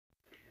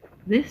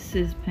This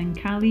is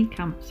Pencilli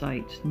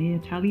Campsite near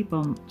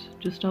Tallybont,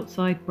 just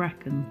outside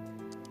Brecon.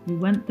 We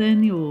went there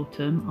in the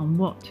autumn on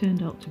what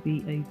turned out to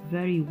be a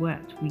very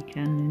wet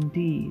weekend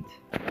indeed.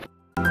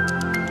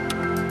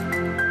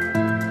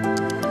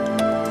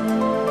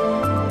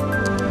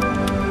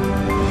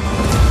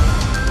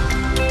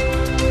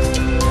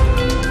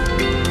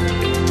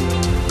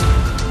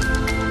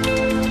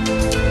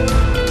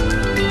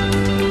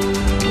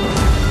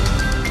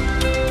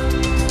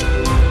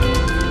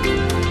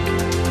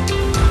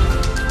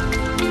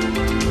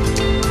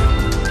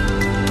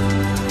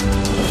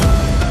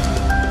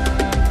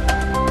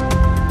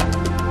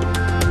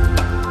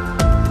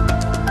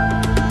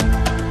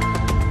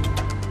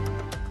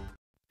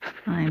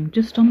 I'm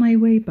just on my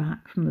way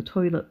back from the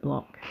toilet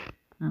block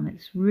and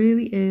it's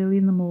really early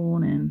in the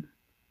morning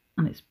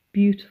and it's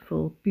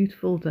beautiful,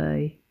 beautiful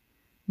day.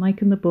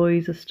 Mike and the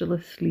boys are still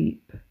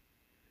asleep. You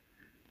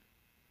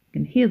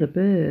can hear the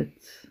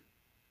birds.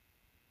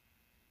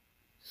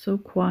 So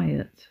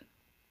quiet.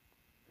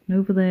 And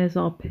over there's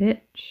our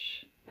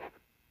pitch.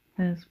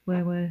 There's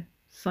where we're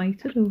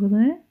sighted over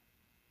there.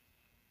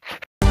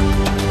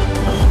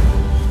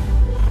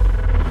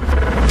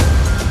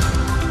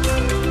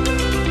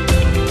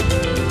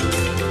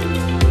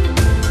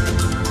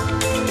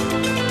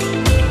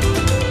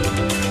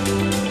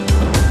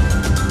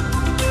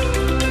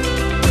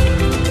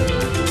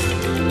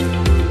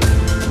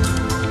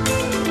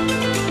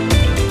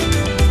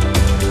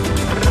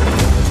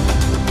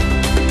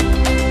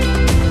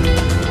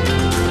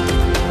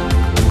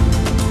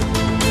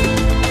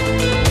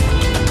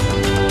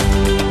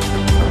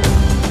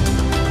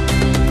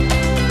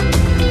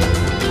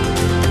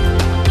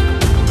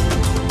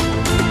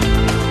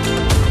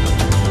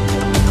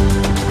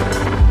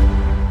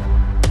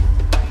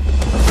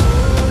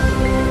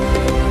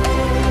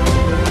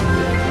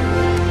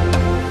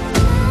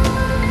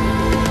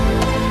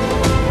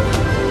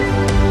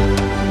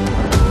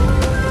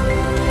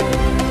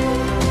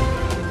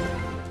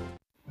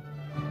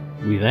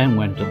 We then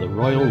went to the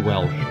Royal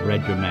Welsh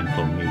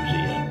Regimental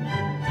Museum.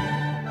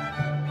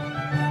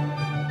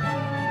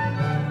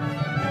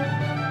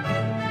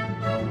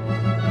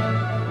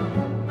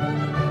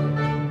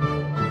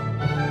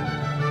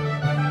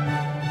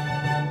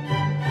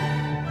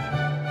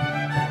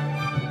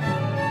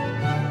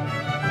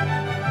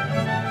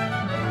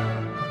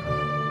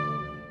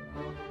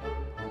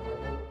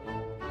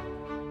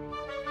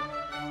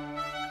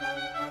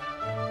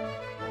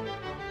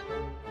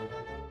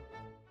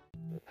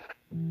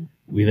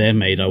 We then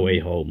made our way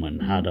home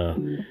and had a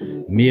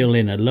meal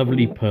in a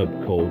lovely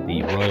pub called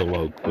the Royal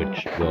Oak,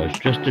 which was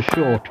just a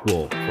short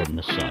walk from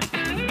the site.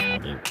 And we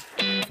had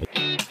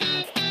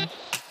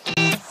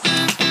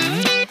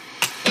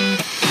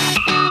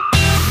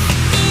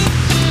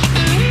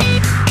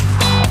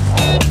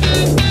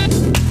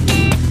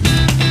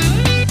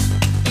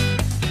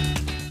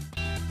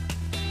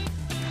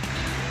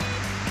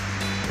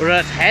We're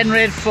at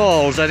Henrhyd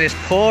Falls and it's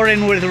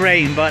pouring with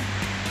rain, but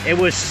it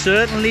was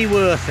certainly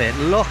worth it.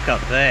 Look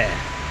up there.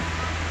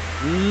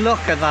 Look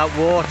at that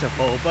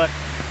waterfall. But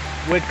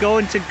we're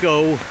going to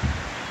go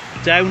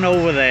down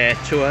over there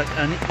to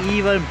an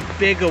even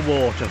bigger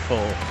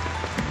waterfall.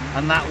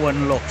 And that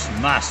one looks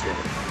massive.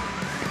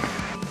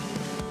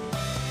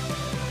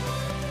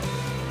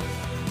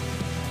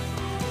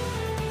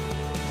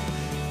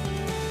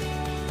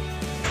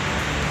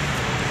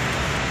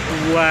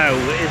 Wow,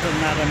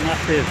 isn't that a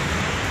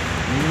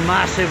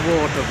massive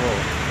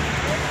waterfall?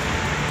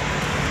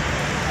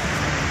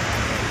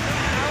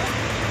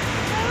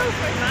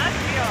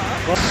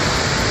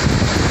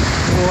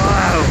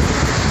 Wow,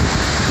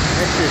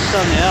 this is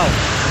something else.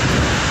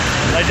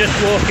 I just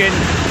walk in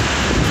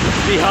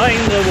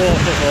behind the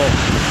waterfall.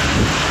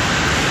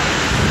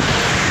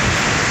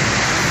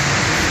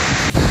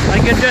 I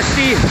can just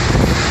see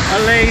a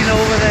lane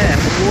over there.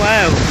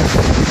 Wow,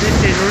 this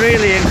is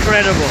really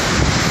incredible.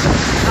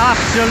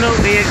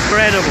 Absolutely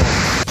incredible.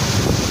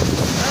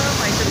 Oh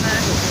my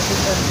goodness.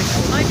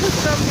 Michael's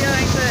from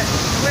behind it.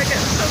 We're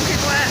getting soaking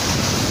wet.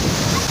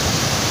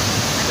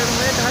 I don't know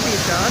where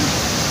Daddy's gone.